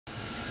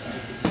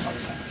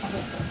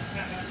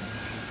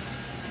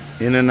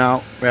In and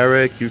out,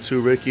 Eric. You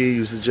too, Ricky.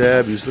 Use the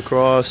jab, use the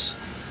cross.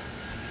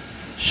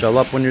 Shell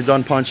up when you're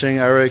done punching,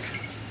 Eric.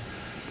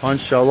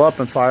 Punch, shell up,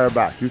 and fire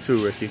back. You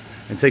too, Ricky.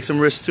 And take some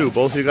risks too.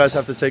 Both of you guys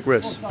have to take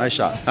risks. Nice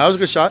shot. That was a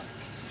good shot.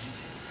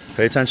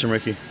 Pay attention,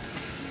 Ricky.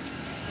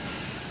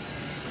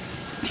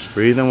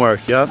 Breathe and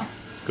work. Yep.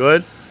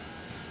 Good.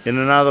 In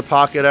and out of the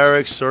pocket,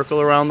 Eric.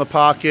 Circle around the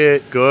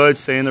pocket. Good.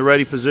 Stay in the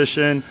ready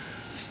position.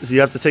 So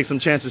you have to take some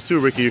chances too,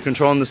 Ricky. You're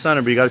controlling the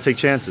center, but you got to take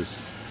chances.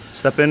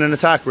 Step in and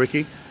attack,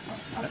 Ricky.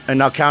 And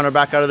now counter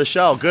back out of the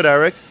shell. Good,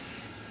 Eric.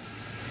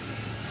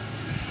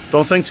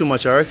 Don't think too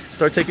much, Eric.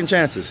 Start taking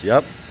chances.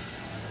 Yep.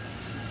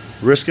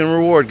 Risk and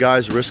reward,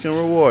 guys. Risk and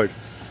reward.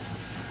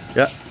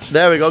 Yep.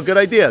 There we go. Good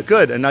idea.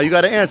 Good. And now you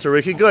got to answer,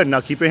 Ricky. Good. Now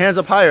keep your hands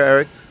up higher,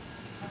 Eric.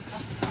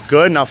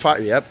 Good. Now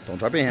fire. Yep. Don't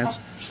drop your hands.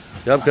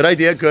 Yep. Good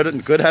idea.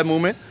 Good. Good head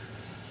movement.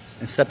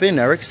 And step in,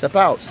 Eric. Step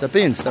out. Step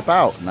in. Step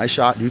out. Nice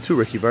shot. You too,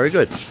 Ricky. Very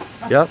good.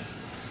 Yep.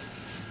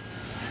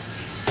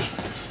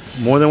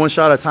 More than one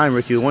shot at a time,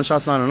 Ricky. One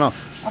shot's not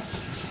enough.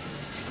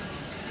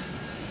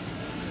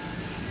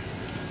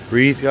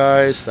 Breathe,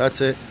 guys.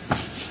 That's it.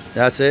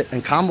 That's it.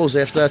 And combos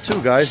after that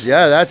too, guys.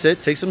 Yeah, that's it.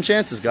 Take some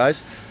chances,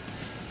 guys.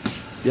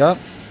 Yep.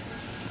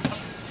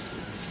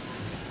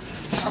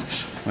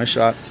 Nice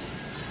shot.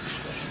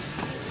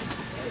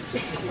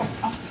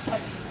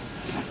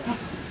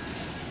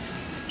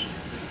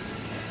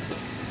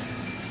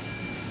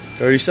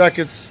 "30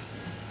 seconds.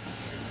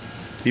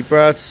 Deep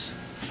breaths.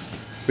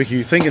 Ricky,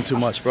 you're thinking too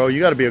much, bro. You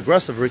got to be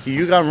aggressive, Ricky.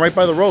 You got him right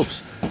by the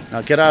ropes.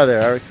 Now get out of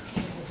there, Eric.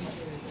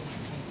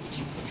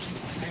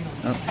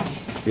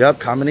 Yep,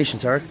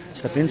 combinations, Eric.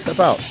 Step in, step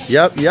out.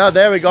 Yep, yeah,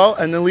 there we go.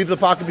 And then leave the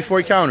pocket before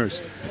he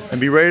counters. And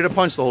be ready to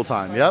punch the whole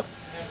time. Yep.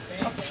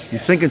 You're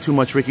thinking too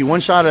much, Ricky. One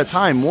shot at a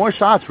time. More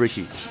shots,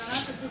 Ricky.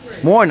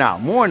 More now.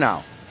 More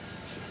now.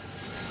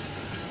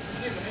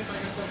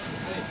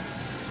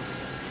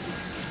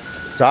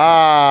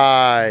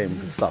 Time.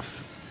 Good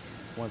stuff.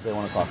 Once they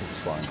want to talk with the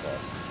sparring club.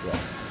 Yeah.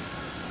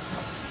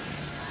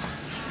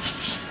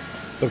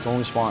 But it's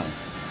only sparring.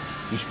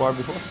 You sparred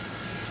before?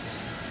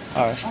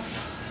 All right.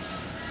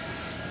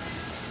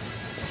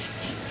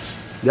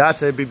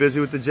 That's it. Be busy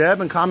with the jab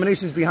and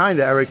combinations behind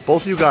it, Eric.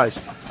 Both of you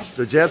guys.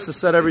 The jab's to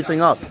set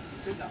everything up.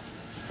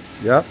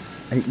 Yep.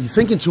 And you're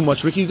thinking too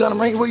much, Ricky. You got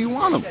them right where you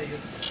want them.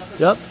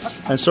 Yep.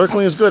 And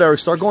circling is good, Eric.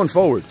 Start going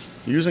forward.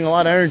 You're using a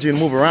lot of energy to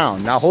move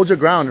around. Now hold your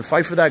ground and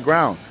fight for that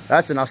ground.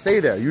 That's it. Now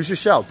stay there. Use your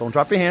shell. Don't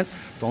drop your hands.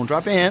 Don't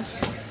drop your hands.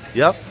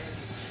 Yep.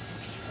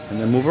 And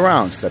then move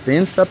around. Step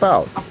in, step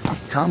out.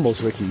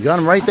 Combos, Ricky. You got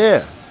them right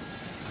there.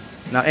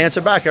 Now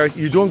answer back, Eric.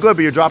 You're doing good,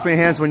 but you're dropping your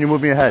hands when you're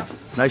moving your head.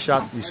 Nice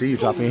shot. You see, you're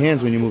dropping your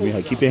hands when you're moving your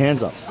head. Keep your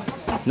hands up.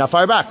 Now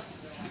fire back.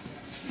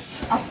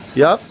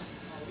 Yep.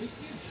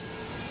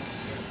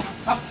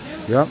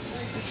 Yep.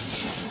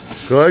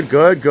 Good,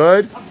 good,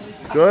 good.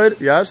 Good.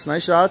 Yes,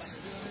 nice shots.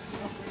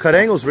 Cut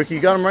angles, Ricky.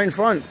 You got them right in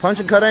front. Punch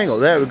and cut angle.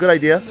 There, good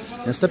idea.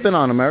 And step in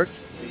on them, Eric.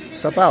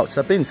 Step out.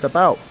 Step in. Step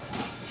out.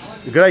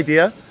 Good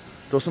idea.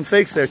 Throw some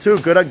fakes there, too.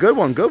 Good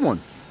one. Good one.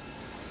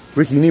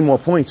 Ricky, you need more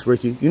points,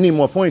 Ricky. You need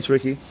more points,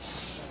 Ricky.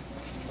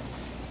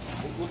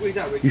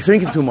 You're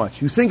thinking too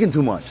much. You're thinking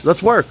too much.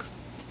 Let's work.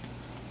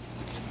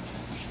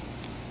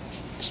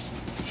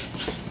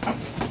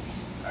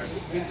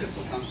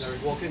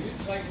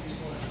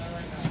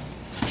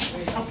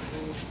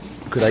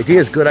 Good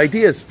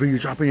ideas. But you're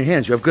dropping your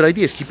hands. You have good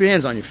ideas. Keep your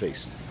hands on your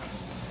face.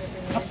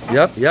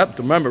 Yep, yep.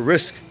 Remember,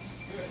 risk.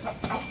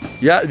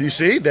 Yeah, you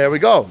see? There we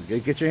go.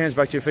 Get your hands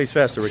back to your face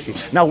faster, Ricky.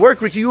 Now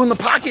work, Ricky. You in the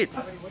pocket.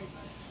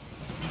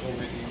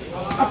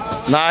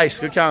 Nice.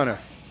 Good counter.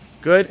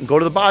 Good. And go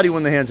to the body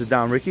when the hands are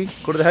down, Ricky.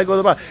 Go to the head, go to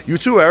the body. You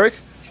too, Eric.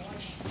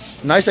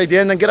 Nice idea.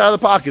 And then get out of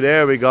the pocket.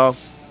 There we go.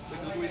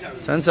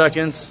 10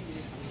 seconds.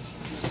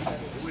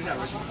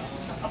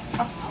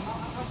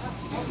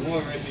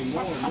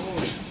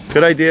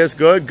 Good ideas.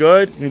 Good,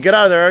 good. And get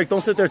out of there, Eric.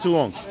 Don't sit there too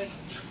long.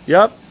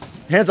 Yep.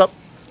 Hands up.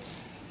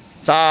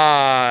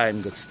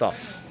 Time. Good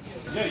stuff.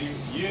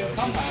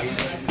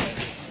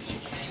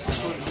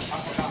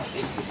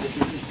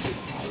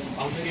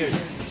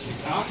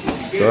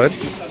 Good.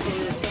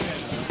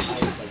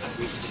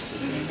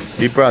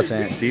 Deep breaths,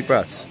 Ant. Deep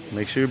breaths.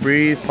 Make sure you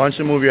breathe. Punch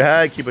and move your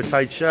head. Keep a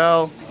tight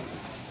shell.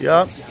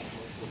 Yep.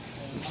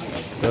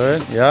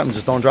 Good. Yep. And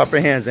just don't drop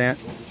your hands, Ant.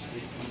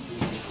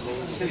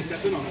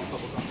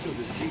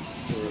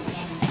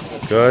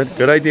 Good.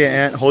 Good idea,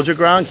 Ant. Hold your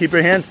ground. Keep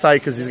your hands tight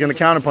because he's going to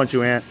counter punch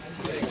you, Ant.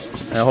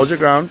 And hold your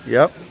ground.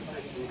 Yep.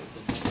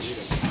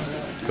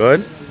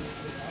 Good.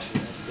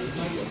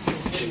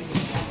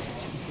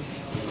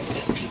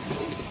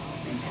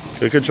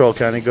 Good control,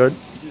 Kenny. Good.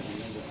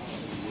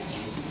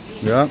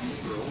 Yeah.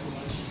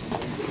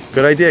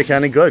 Good idea,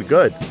 Kenny. Good,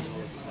 good.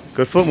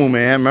 Good foot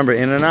movement, man. Remember,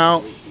 in and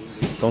out.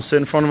 Don't sit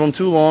in front of him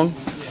too long.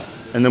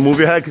 And then move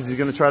your head because he's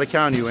going to try to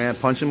counter you, man.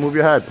 Punch and move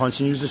your head. Punch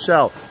and use the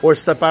shell. Or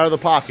step out of the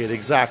pocket.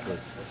 Exactly.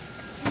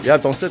 Yeah,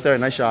 don't sit there.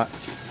 Nice shot.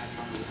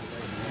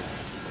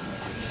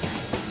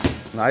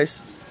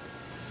 Nice.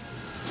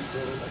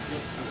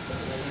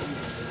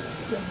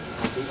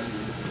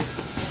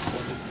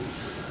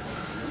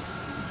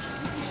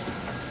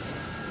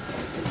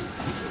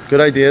 Good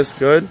ideas.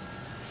 Good.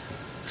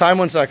 Time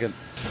 1 second.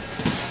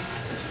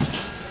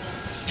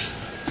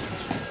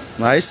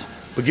 Nice.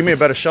 But give me a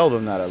better shell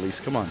than that at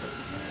least. Come on.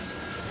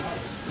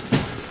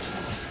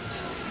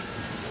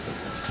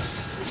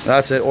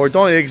 That's it. Or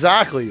don't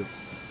exactly.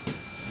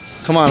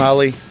 Come on,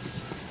 Ali.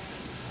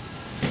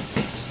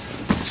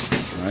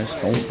 Nice.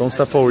 Don't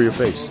step forward your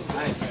face.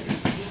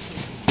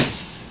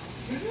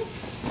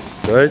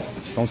 Good.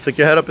 Just don't stick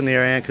your head up in the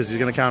air, Ant, because he's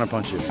going to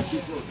counterpunch you.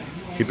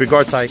 Keep your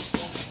guard tight.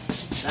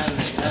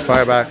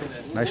 Fire back.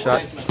 Nice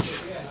shot.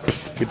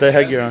 Keep that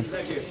headgear on.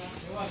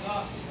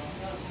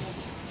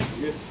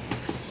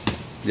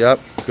 Yep.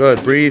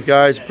 Good. Breathe,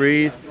 guys.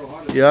 Breathe.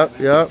 Yep.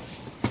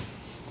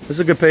 This is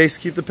a good pace.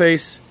 Keep the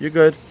pace. You're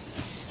good.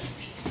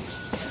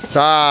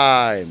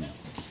 Time.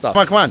 Stop.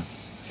 Come on.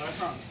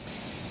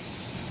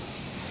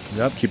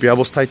 Yep. Keep your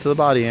elbows tight to the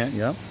body, Ant.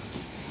 Yep.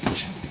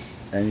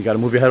 And you got to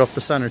move your head off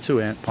the center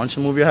too, Ant. Punch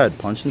and move your head.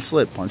 Punch and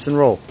slip. Punch and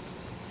roll.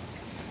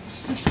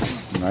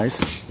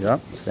 Nice.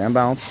 Yep. Stand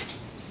balanced.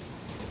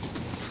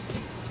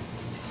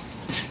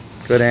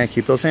 Good, Ant.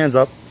 Keep those hands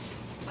up.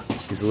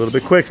 He's a little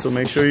bit quick, so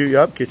make sure you,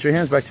 yep, get your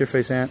hands back to your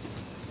face, Ant.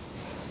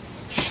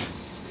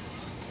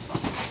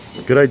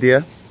 Good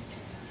idea.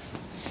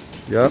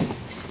 Yep.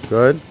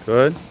 Good.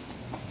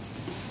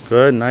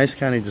 Nice,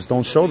 Kenny. Just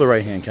don't show the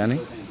right hand, Kenny.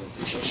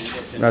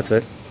 That's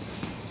it.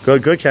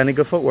 Good, Kenny.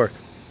 Good footwork.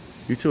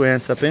 You too,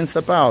 Ant. Step in,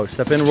 step out.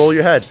 Step in, roll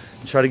your head.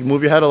 And try to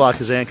move your head a lot,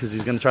 because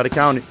he's going to try to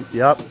count.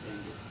 Yep.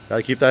 Got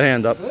to keep that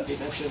hand up.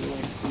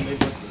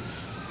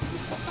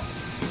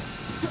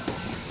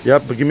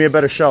 Yep, but give me a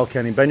better shell,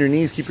 Kenny. Bend your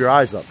knees, keep your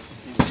eyes up.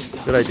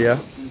 Good idea.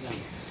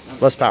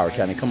 Less power,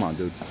 Kenny. Come on,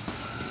 dude.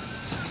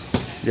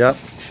 Yep.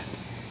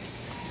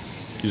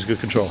 Use good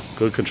control.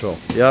 Good control.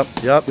 Yep.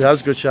 That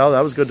was good, shell.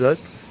 That was good, dude.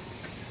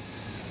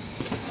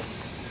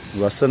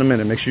 Less than a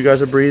minute. Make sure you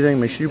guys are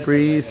breathing. Make sure you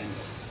breathe.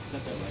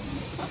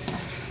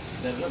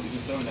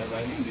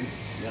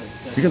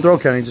 You can throw,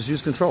 Kenny. Just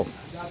use control.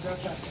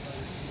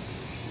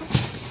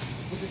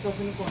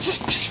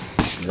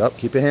 Yep.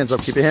 Keep your hands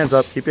up. Keep your hands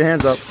up. Keep your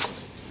hands up.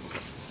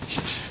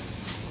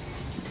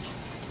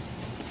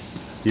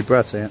 Deep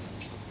breaths, Ant.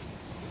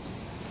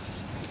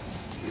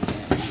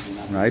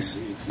 Nice.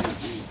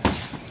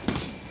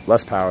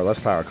 Less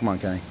power. Come on,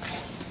 Kenny.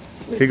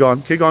 Keep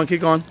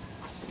going.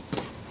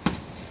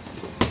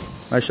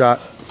 Nice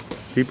shot.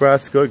 Deep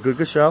breaths.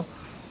 Good shell.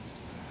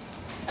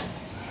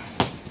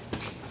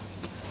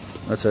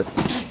 That's it.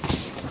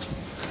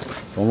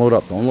 Don't load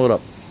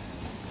up.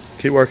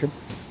 Keep working.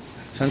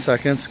 10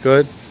 seconds.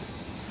 Good.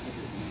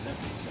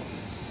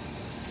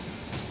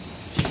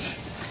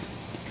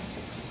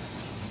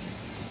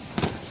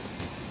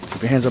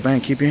 Keep your hands up, man.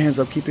 Keep your hands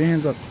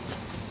up.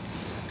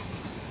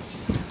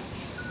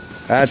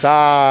 That's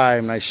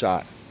time. Nice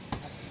shot.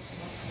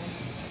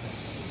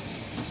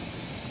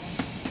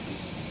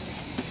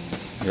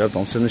 Yep,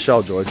 don't sit in the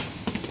shell, George.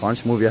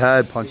 Punch, move your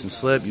head, punch and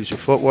slip, use your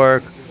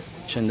footwork.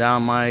 Chin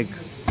down, Mike.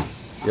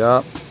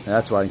 Yep,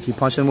 that's why. Keep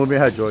punching and move your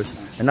head, George.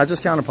 And not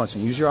just counter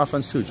punching. Use your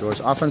offense too,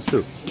 George. Offense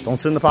too. Don't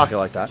sit in the pocket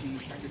like that.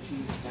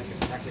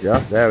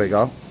 Yep, there we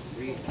go.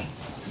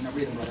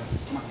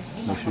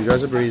 Make sure you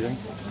guys are breathing.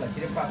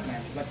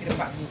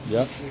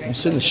 Yep. Don't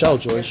sit in the shell,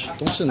 George.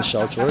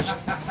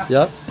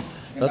 Yep.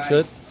 That's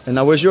good. And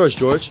now where's yours,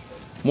 George?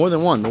 More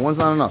than one. The one's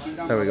not enough.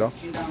 There we go.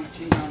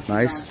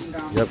 Nice.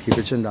 Yep. Keep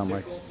your chin down,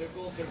 Mike.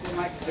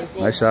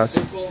 Nice shots.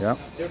 Yep.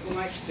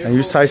 And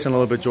use Tyson a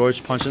little bit,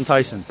 George. Punch and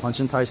Tyson,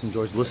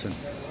 George. Listen.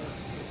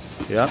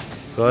 Yep.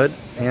 Good.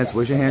 Hands.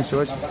 Where's your hands,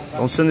 George?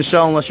 Don't sit in the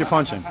shell unless you're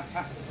punching.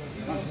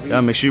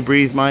 Yeah. Make sure you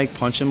breathe, Mike.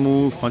 Punch and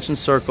move. Punch and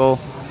circle.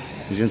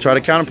 He's going to try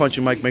to counter punch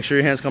you, Mike. Make sure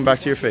your hands come back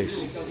to your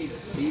face.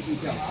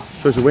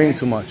 George, you're waiting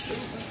too much.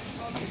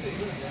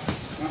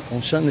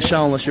 Don't shut in the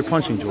shell unless you're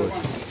punching, George.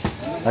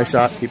 Nice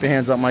shot. Keep your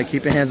hands up, Mike.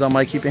 Keep your hands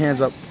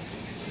up.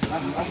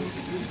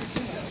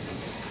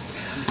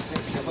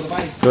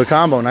 Good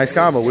combo. Nice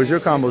combo. Where's your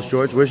combos,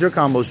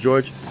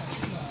 George?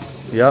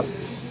 Yep.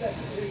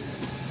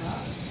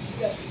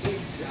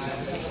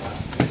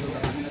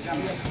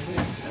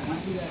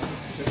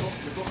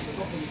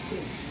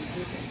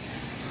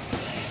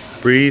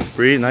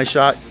 Breathe. Nice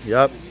shot.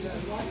 Yep.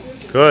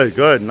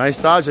 Good. Nice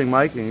dodging,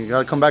 Mike. And you got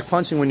to come back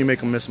punching when you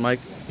make a miss, Mike.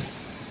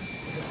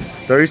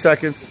 30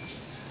 seconds.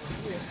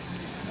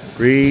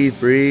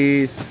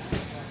 Breathe.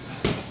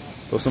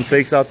 Throw some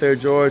fakes out there,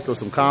 George. Throw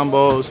some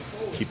combos.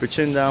 Keep your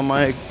chin down,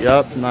 Mike.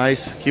 Yep,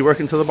 nice. Keep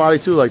working to the body,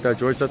 too, like that,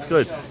 George. That's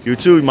good. You,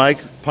 too, Mike.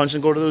 Punch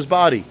and go to his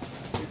body.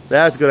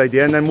 That's a good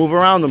idea. And then move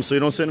around him so you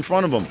don't sit in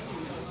front of him.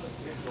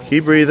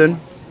 Keep breathing.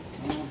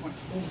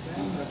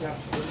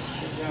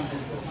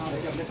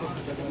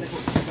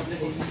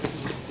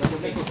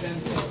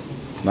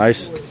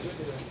 Nice.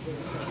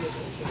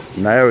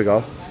 There we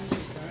go.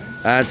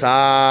 And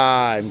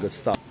time. Good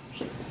stuff.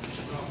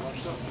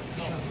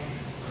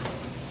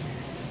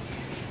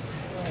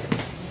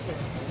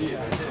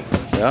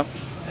 Yep.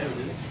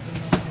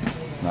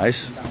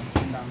 Nice.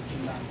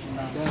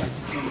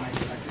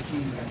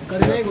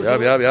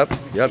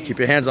 Yep. Keep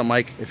your hands up,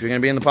 Mike. If you're going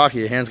to be in the pocket,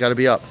 your hands got to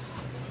be up.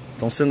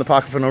 Don't sit in the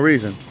pocket for no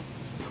reason.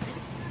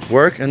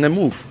 Work and then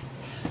move.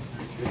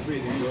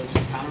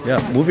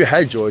 Yeah, move your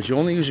head, George. You're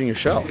only using your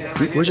shell.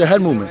 Where's your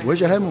head movement? Where's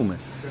your head movement?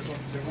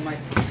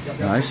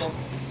 Nice.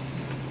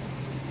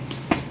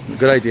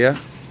 Good idea.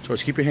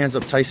 George, keep your hands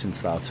up Tyson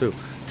style too.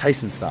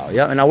 Tyson style,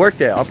 yeah. And now work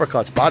there.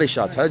 Uppercuts, body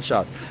shots, head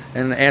shots.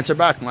 And answer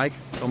back, Mike.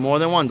 No more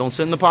than one. Don't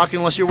sit in the pocket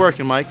unless you're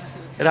working, Mike.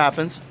 It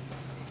happens.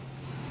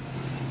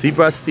 Deep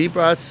breaths, deep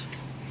breaths.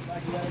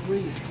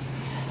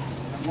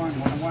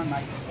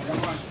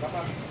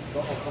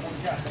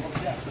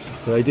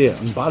 Good idea.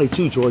 And body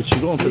too, George.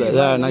 You're going for that.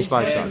 Yeah, nice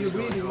body shots.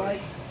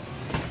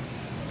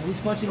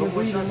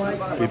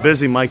 Be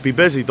busy, Mike. Be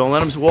busy. Don't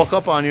let him walk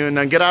up on you and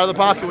then get out of the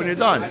pocket when you're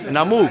done. And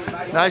now move.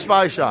 Nice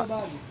body shot.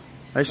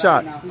 Nice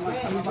shot.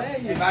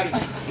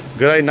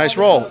 Good. Nice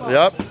roll.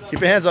 Yep.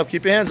 Keep your hands up.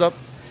 Keep your hands up.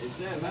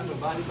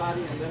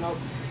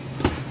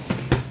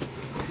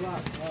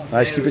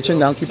 Nice. Keep your chin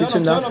down. Keep your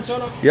chin down.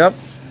 Yep.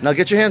 Now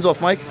get your hands off,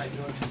 Mike.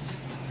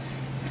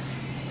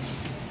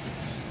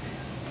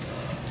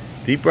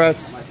 Deep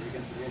breaths.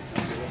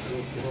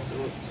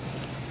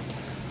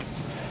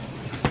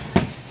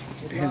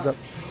 Hands up.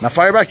 Now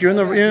fire back. You're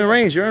in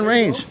range. You're in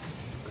range.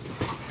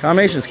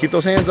 Combinations. Keep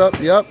those hands up.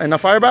 Yep. And now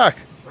fire back.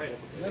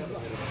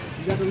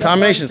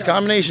 Combinations.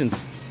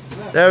 Combinations.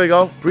 There we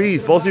go.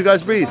 Breathe. Both of you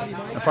guys breathe.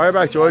 Now fire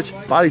back, George.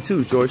 Body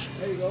too, George.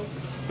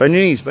 Bend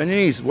your knees. Bend your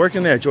knees.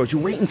 Working there, George.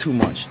 You're waiting too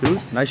much,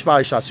 dude. Nice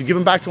body shots. You give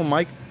them back to him,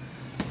 Mike.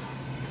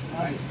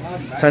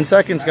 10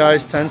 seconds,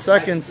 guys. 10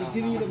 seconds.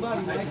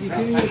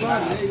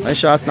 Nice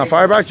shots. Now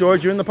fire back,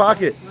 George. You're in the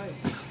pocket.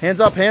 Hands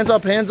up. Hands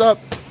up. Hands up.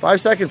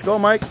 5 seconds. Go,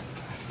 Mike.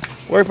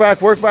 Work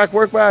back, work back,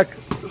 work back.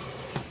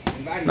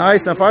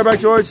 Nice. Now fire back,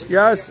 George.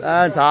 Yes.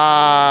 And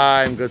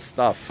time. Good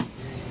stuff.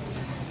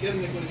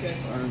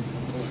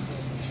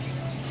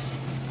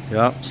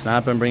 Yep.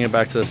 Snap and bring it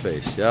back to the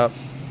face. Yep.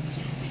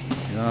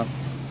 Yep.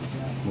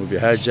 Move your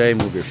head, Jay.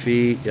 Move your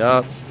feet.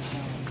 Yep.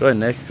 Good,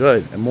 Nick.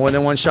 Good. And more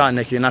than one shot,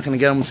 Nick. You're not going to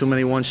get them too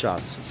many one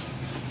shots.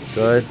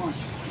 Good.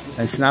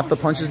 And snap the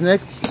punches,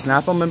 Nick.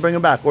 Snap them and bring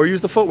them back. Or use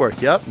the footwork.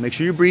 Yep. Make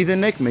sure you breathe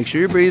in, Nick. Make sure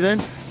you breathe in.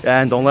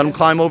 And don't let them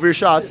climb over your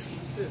shots.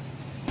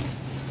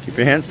 Keep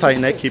your hands tight,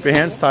 Nick. Keep your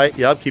hands tight.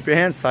 Yep, keep your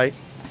hands tight.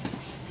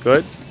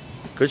 Good.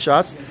 Good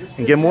shots.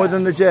 And get more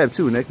than the jab,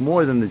 too, Nick.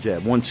 More than the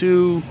jab. 1,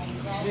 2.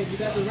 Nick, you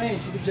got the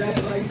range. You can jab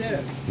it right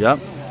there. Yep.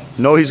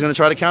 No, he's going to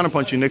try to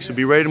counterpunch you, Nick, so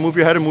be ready to move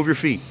your head and move your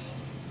feet.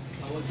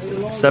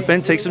 Step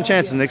in, take some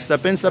chances, Nick.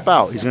 Step in, step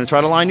out. He's going to try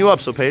to line you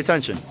up, so pay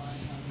attention.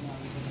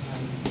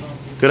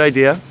 Good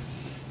idea.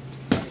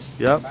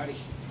 Yep.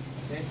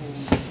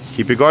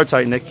 Keep your guard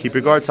tight, Nick. Keep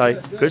your guard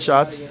tight. Good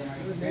shots.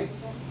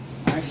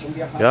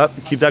 Yep.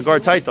 Keep that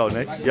guard tight, though,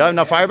 Nick. Yeah,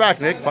 now fire back,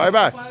 Nick. Fire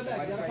back.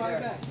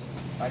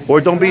 Or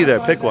don't be there.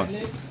 Pick one.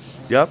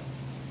 Yep.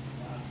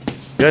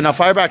 Yeah, now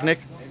fire back, Nick.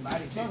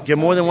 Get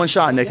more than one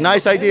shot, Nick.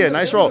 Nice idea.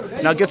 Nice roll.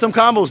 Now get some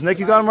combos, Nick.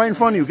 You got them right in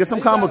front of you. Get some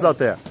combos out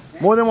there.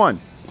 More than one.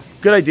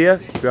 Good idea.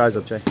 Keep your eyes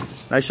up, Jay.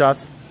 Nice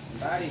shots.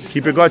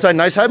 Keep your guard tight.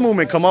 Nice head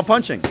movement. Come up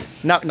punching.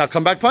 Now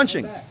come back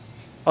punching.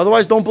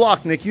 Otherwise, don't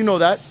block, Nick. You know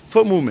that.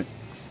 Foot movement.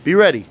 Be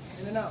ready.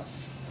 In and out.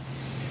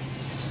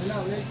 In and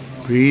out, Nick.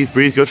 Breathe,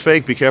 breathe. Good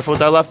fake. Be careful with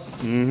that left.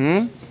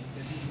 Mm-hmm.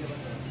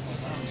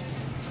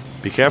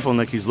 Be careful,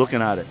 Nick. He's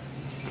looking at it.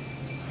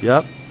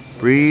 Yep.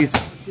 Breathe.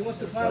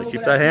 Gotta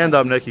keep that hand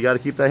up, Nick. You got to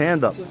keep that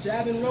hand up. So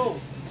jab and roll.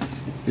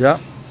 Yep.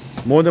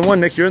 More than one,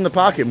 Nick. You're in the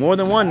pocket. More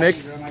than one, Nick.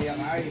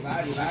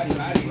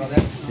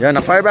 Yeah,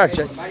 now fire back,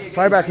 Jay.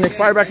 Fire back, Nick.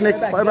 Fire back, Nick.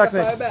 Fire back,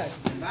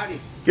 Nick.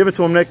 Give it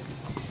to him, Nick.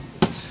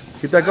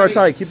 Keep that guard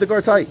tight. Keep the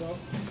guard tight.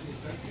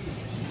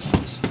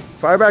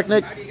 Fire back,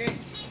 Nick.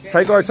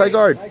 Tight guard, tight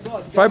guard.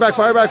 Fire back,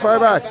 fire back, fire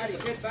back.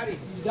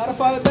 You gotta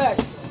fire back.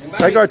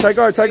 Tight guard, tight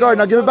guard, tight guard.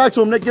 Now give it back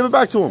to him, Nick. Give it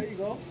back to him. There you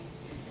go.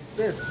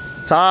 There.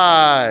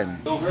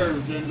 Time. Don't hurt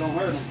him, Jim. Don't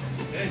hurt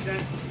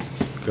him.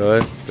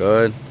 Good,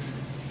 good.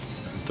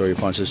 Throw your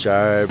punches,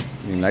 Jared.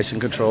 You're nice and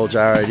controlled,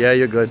 Jared. Yeah,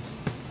 you're good.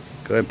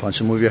 Good. Punch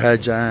and move your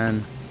head,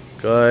 Jan.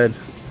 Good.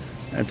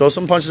 And throw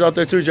some punches out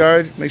there too,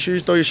 Jared. Make sure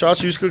you throw your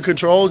shots. Use good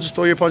control. Just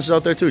throw your punches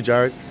out there too,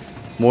 Jared.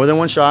 More than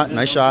one shot.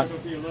 Nice shot.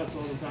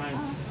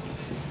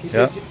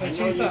 Yep. Keep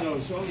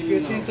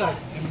your chin tucked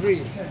and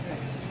breathe.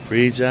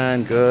 Breathe,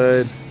 Jan.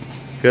 Good.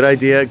 Good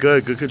idea.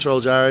 Good. Good control,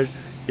 Jared.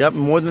 Yep.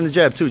 More than the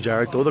jab too,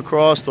 Jared. Throw the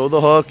cross. Throw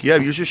the hook. Yeah.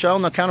 Use your shell.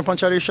 Now counter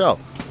punch out of your shell.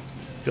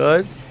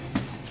 Good.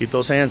 Keep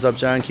those hands up,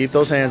 Jan. Keep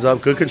those hands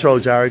up. Good control,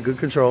 Jared. Good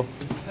control.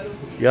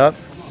 Yep.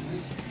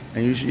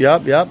 And you.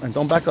 Yep. Yep. And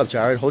don't back up,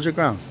 Jared. Hold your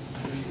ground.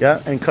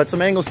 Yeah. And cut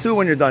some angles too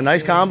when you're done.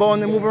 Nice combo,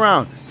 and then move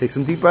around. Take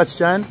some deep breaths,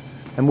 Jan.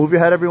 And move your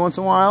head every once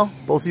in a while.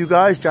 Both of you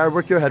guys. Jared,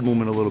 work your head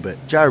movement a little bit.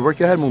 Jared, work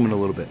your head movement a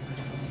little bit.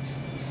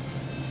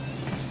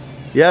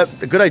 Yep.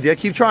 Good idea.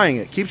 Keep trying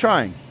it. Keep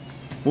trying.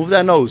 Move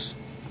that nose.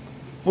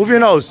 Move your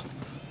nose.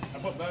 I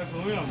put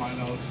Vaseline on my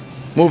nose.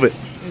 Move it.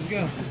 Let's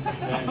go.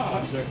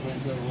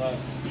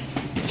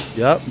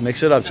 Yep,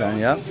 mix it up, Jan.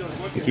 Yep.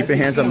 You keep your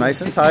hands up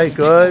nice and tight.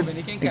 Good.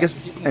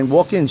 And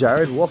walk in,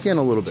 Jared. Walk in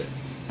a little bit.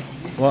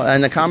 Well,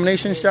 and the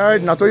combinations,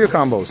 Jared. Now throw your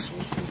combos.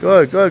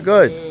 Good, good,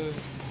 good.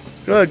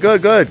 Good,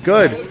 good, good,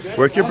 good.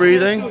 Work your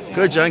breathing.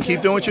 Good, Jan.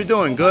 Keep doing what you're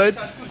doing. Good.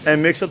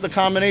 And mix up the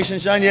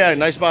combinations, John. Yeah,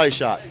 nice body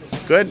shot.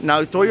 Good.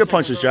 Now throw your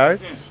punches, Jared.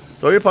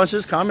 Throw your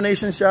punches.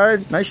 Combinations,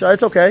 Jared. Nice shot.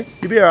 It's okay.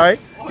 You'll be all right.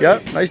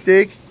 Yep. Nice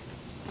dig.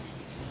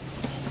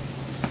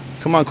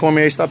 Come on,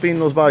 Cormier. Stop eating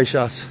those body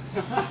shots.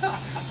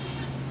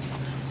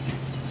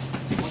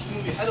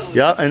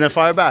 Yeah, and then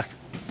fire back.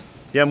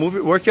 Yeah, move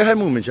it. Work your head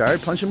movement,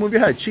 Jared. Punch and move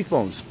your head.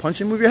 Cheekbones. Punch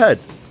and move your head.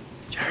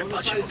 Jared,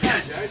 punch and move your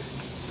head.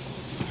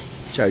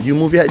 Jared, you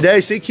move your head. There,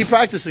 you see? Keep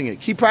practicing it.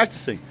 Keep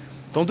practicing.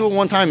 Don't do it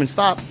one time and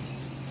stop.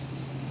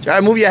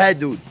 Jared, move your head,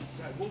 dude.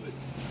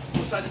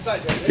 Side to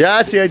side, Jared. Yeah,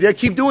 that's the idea.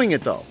 Keep doing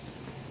it, though.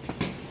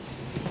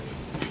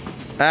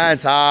 And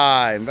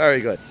time.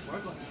 Very good.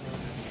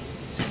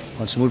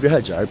 Punch and move your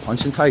head, Jared.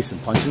 Punch and Tyson.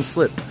 Punch and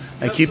slip.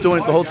 And keep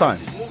doing it the whole time.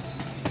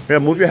 Yeah,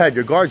 move your head.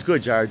 Your guard's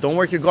good, Jared. Don't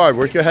work your guard.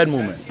 Work your head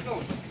movement.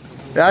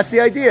 That's the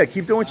idea.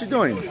 Keep doing what you're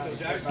doing.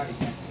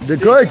 They're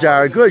good,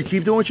 Jared. Good.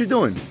 Keep doing what you're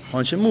doing.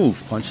 Punch and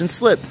move. Punch and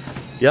slip.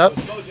 Yep.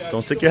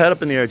 Don't stick your head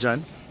up in the air,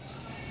 Jen.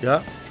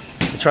 Yep.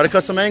 And try to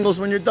cut some angles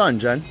when you're done,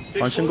 Jen.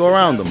 Punch and go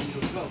around them.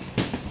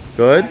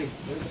 Good.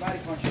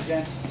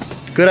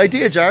 Good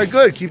idea, Jared.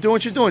 Good. Keep doing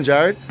what you're doing,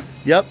 Jared.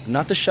 Yep.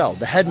 Not the shell.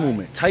 The head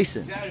movement.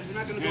 Tyson. Jared, if you're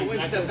not going to go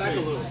in, step back a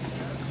little.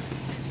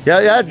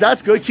 Yeah,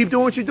 that's good. Keep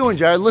doing what you're doing,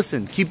 Jared.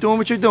 Listen. Keep doing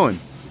what you're doing.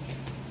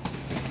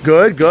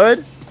 Good,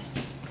 good.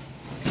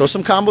 Throw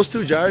some combos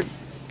too, Jared.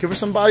 Give her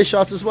some body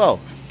shots as well.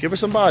 Give her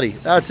some body.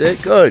 That's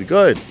it. Good,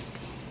 good.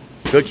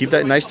 Good. Keep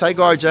that nice tight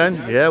guard, Jen.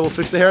 Yeah, we'll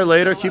fix the hair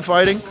later. Keep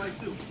fighting.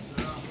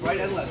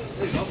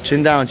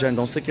 Chin down, Jen.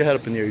 Don't stick your head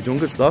up in the air. You're doing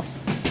good stuff.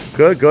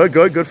 Good, good,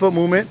 good. Good foot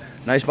movement.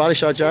 Nice body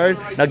shot, Jared.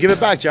 Now give it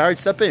back, Jared.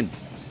 Step in.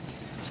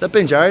 Step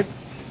in, Jared.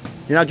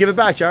 You now give it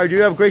back, Jared.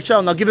 You have a great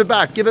shot. Now give it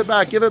back. Give it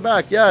back. Give it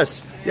back.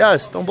 Yes.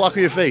 Yes. Don't block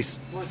with your face.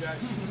 Come on, Jared.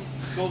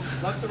 Go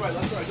left to right,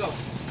 go.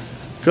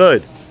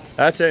 Good.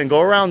 That's it. And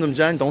go around them,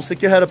 Jen. Don't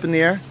stick your head up in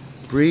the air.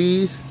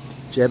 Breathe.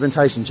 Jab and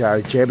Tyson,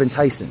 Jared. Jab and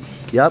Tyson.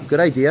 Yep. Good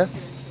idea.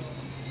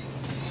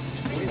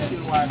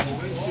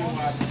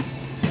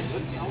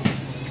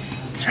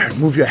 Jared,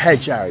 move your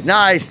head, Jared.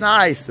 Nice,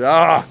 nice.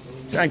 Ah,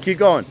 Jen, keep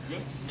going.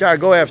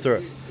 Jared, go after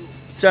it.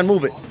 Jen,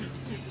 move it.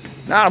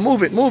 Nah,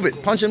 move it, move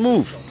it. Punch and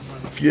move.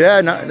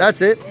 Yeah,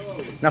 that's it.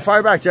 Now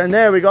fire back, Jen.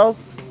 There we go.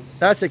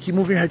 That's it. Keep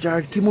moving your head,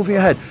 Jared. Keep moving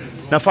your head.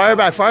 Now fire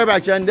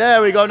back, Jen.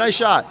 There we go. Nice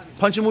shot.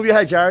 Punch and move your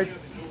head, Jared.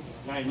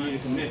 Man, you need to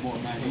commit more,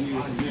 man. You need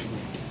to commit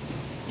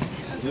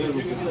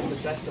more.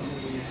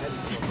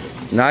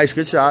 Nice,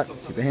 good shot.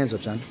 Keep your hands up,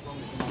 Jen.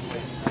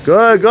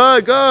 Good,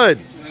 good, good.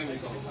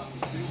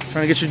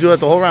 Trying to get you to do that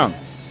the whole round.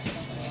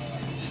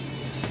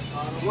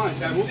 Come on,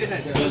 Jared. Move your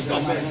head.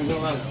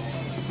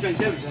 Jen,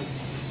 Jen.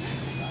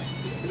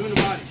 You're doing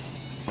the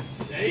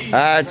body.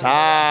 That's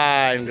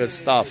time. Good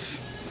stuff.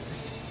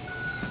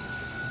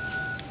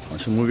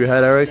 Punch and move your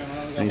head, Eric.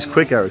 And he's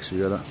quick, Eric, so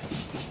you gotta...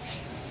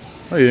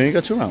 Oh, you only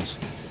got 2 rounds.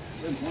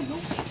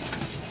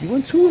 You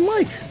went 2 with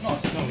Mike. No,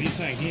 he's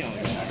saying he only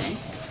got 1.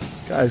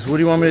 Guys, what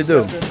do you want me to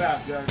do?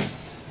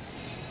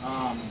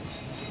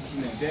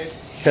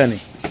 Kenny.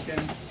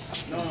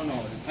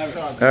 No.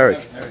 Eric.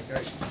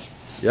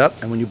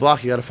 Yep, and when you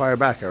block, you gotta fire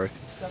back, Eric.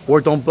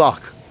 Or don't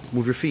block.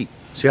 Move your feet.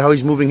 See how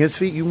he's moving his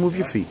feet? You move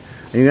your feet.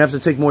 And you have to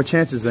take more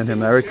chances than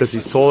him, Eric, because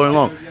he's taller and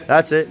long.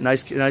 That's it.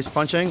 Nice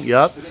punching.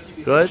 Yep.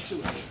 Good.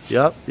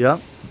 Yep.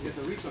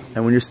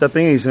 And when you're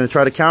stepping in, he's going to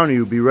try to counter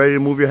you. Be ready to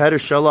move your head or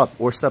shell up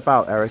or step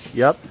out, Eric.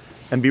 Yep.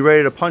 And be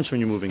ready to punch when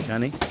you're moving,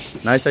 Kenny.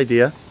 Nice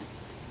idea.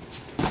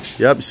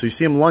 Yep. So you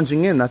see him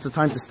lunging in. That's the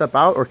time to step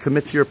out or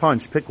commit to your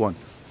punch. Pick one.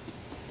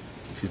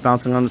 He's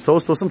bouncing on the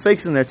toes. Throw some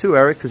fakes in there too,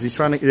 Eric, because he's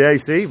trying to... Yeah, you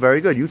see?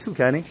 Very good. You too,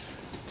 Kenny.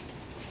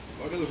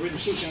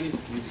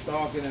 Keep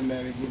stalking him,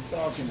 baby. Keep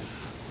stalking him.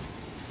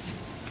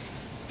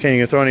 Okay, you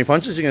going to throw any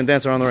punches? You're going to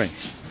dance around the ring.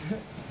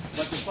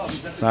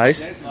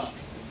 Nice.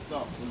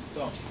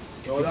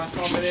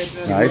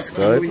 Nice,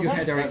 good.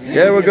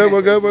 Yeah, we're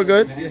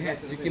good.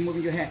 You keep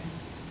moving your head.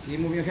 Keep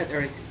moving your head,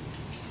 Eric.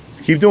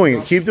 Keep doing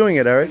it. Keep doing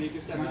it, Eric.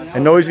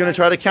 And know he's going to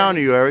try to counter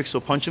you, Eric. So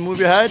punch and move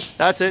your head.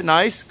 That's it.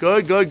 Nice.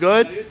 Good.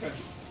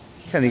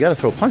 Ken, you got to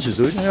throw punches,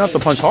 dude. You don't have to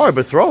punch hard,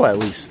 but throw at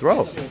least.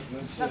 Throw.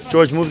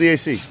 George, move the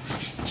AC.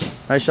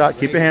 Nice shot.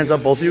 Keep your hands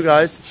up, both of you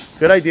guys.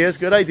 Good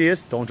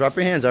ideas. Don't drop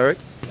your hands, Eric.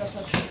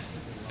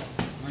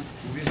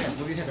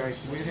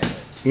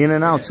 In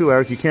and out too,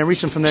 Eric. You can't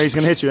reach him from there. He's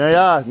going to hit you.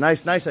 Yeah,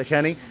 nice,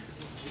 Kenny.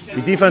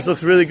 Your defense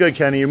looks really good,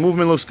 Kenny. Your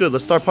movement looks good.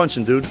 Let's start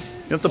punching, dude. You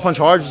don't have to punch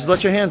hard. Just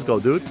let your hands go,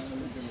 dude.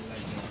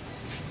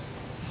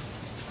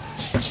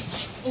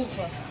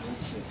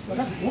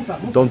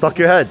 Don't duck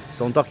your head.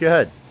 Move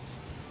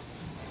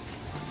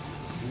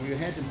your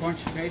head and punch,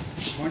 okay?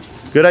 Punch.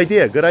 Good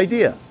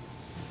idea.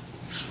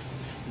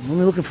 I'm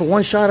only looking for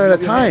one shot at a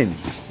time.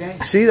 Okay.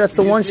 See, that's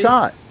the one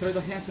shot. Throw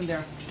the hands in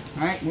there.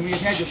 All right, move your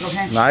head, you throw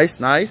hands.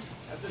 Nice.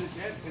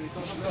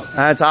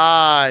 And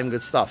time.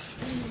 Good stuff.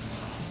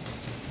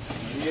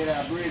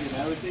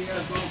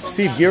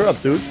 Steve, gear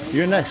up, dude.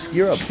 You're next.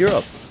 Gear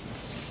up.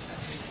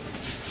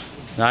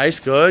 Nice.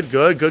 Good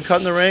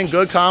cut in the ring.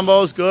 Good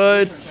combos.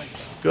 Good.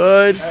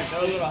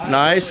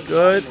 Nice.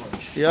 Good.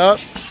 Yep.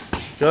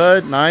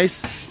 Good.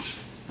 Nice.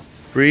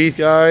 Breathe,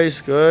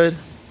 guys. Good.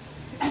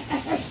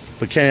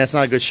 But Kenny, that's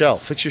not a good shell.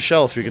 Fix your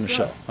shell if you're going to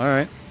shell. All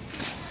right.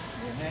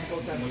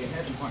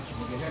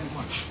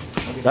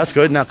 That's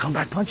good. Now come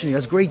back punching.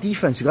 That's great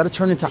defense. You got to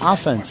turn into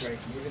offense.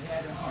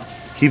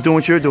 Keep doing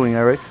what you're doing,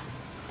 Eric.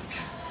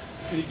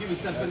 Can you give me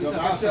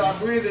step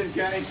breathing,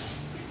 Kenny?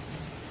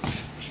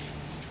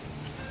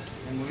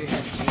 And move your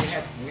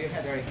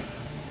head, Eric.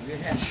 Move your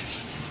head.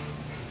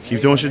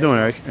 Keep doing what you're doing,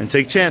 Eric. And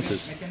take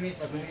chances.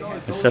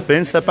 And step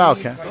in, step out,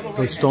 Ken.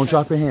 Don't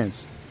drop your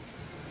hands.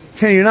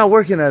 Kenny, you're not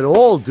working at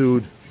all,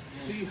 dude.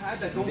 You had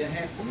that.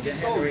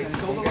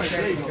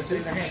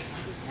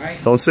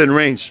 Don't sit in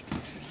range.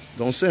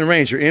 Don't sit in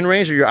range. You're in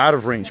range or you're out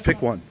of range.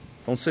 Pick one.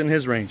 Don't sit in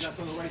his range. Left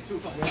on the right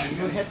too.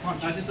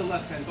 Not just the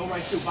left hand. Go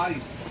right too.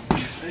 Body.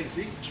 Hey,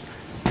 see?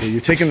 Yeah,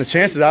 you're taking the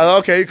chances.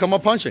 Okay, you come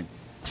up punching.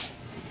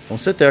 Don't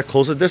sit there.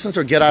 Close the distance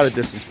or get out of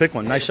distance. Pick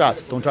one. Nice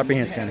shots. Don't drop your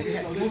hands, Kenny.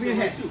 Move your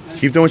head.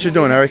 Keep doing what you're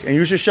doing, Eric. And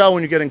use your shell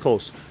when you're getting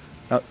close.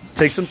 Now,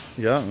 take some.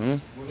 Yeah.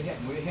 Move your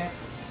head.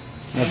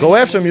 Now go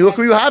after him. You look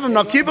where you have him.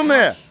 Now keep him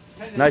there.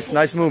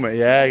 Nice movement.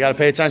 Yeah, you got to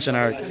pay attention,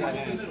 Eric.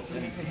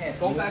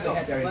 Go back up.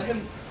 Let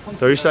him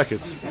 30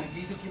 seconds.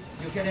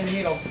 You get in the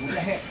middle. Move your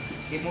head.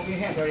 Keep moving your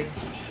head, Eric.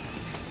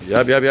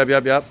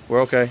 Yep.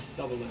 We're okay.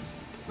 double leg.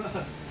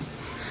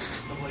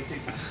 Double leg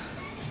take.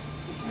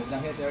 Move the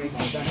head, Eric.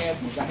 Move the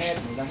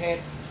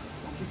head.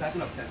 Keep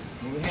backing up, Kenny.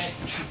 Move your head.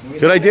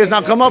 Good ideas.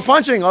 Now come up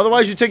punching.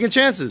 Otherwise, you're taking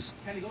chances.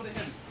 Kenny, go to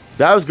him.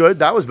 That was good.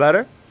 That was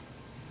better.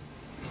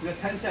 You got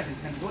 10 seconds,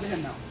 Kenny. Go to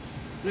him now.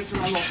 Make sure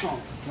I'm all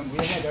strong. Move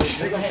your head, Eric.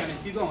 There you go, Kenny.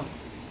 Keep going.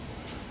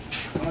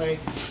 Come on,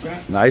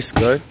 Eric. Nice.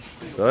 Good.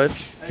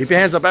 Keep your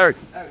hands up, Eric.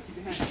 Eric, keep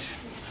your hands up.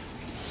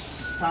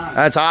 Time.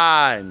 That's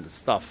time. Good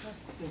stuff.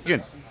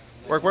 Good.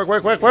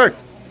 Work.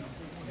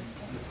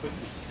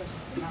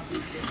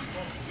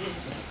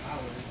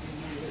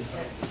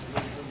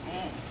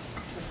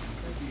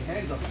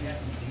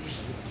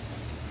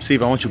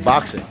 Steve, I want you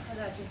boxing.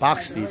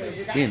 Box, Steve.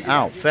 In,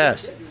 out,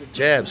 fast.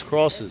 Jabs,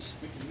 crosses.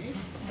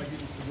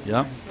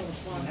 Yeah.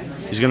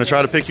 He's going to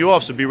try to pick you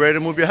off, so be ready to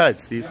move your head,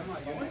 Steve.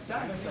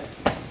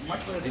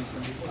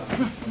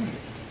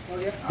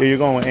 Here, you're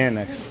going with Ann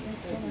next.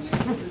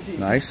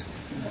 Nice.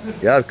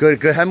 Yeah,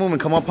 good head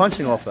movement. Come on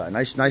punching off that.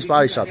 Nice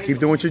body shots. Keep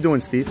doing what you're doing,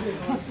 Steve.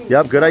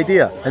 Yep, good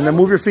idea. And then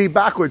move your feet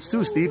backwards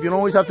too, Steve. You don't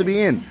always have to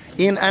be in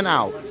and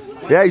out.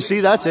 Yeah, you see,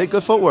 that's it.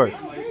 Good footwork.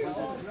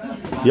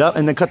 Yep,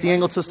 and then cut the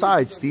angle to the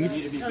side,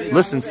 Steve.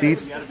 Listen,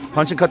 Steve.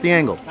 Punch and cut the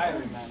angle.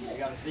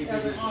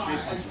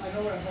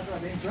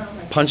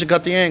 Punch and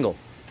cut the angle.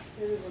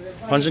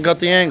 Punch and cut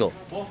the angle.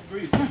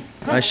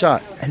 Nice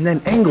shot. And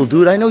then angle,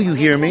 dude. I know you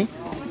hear me.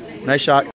 Nice shot.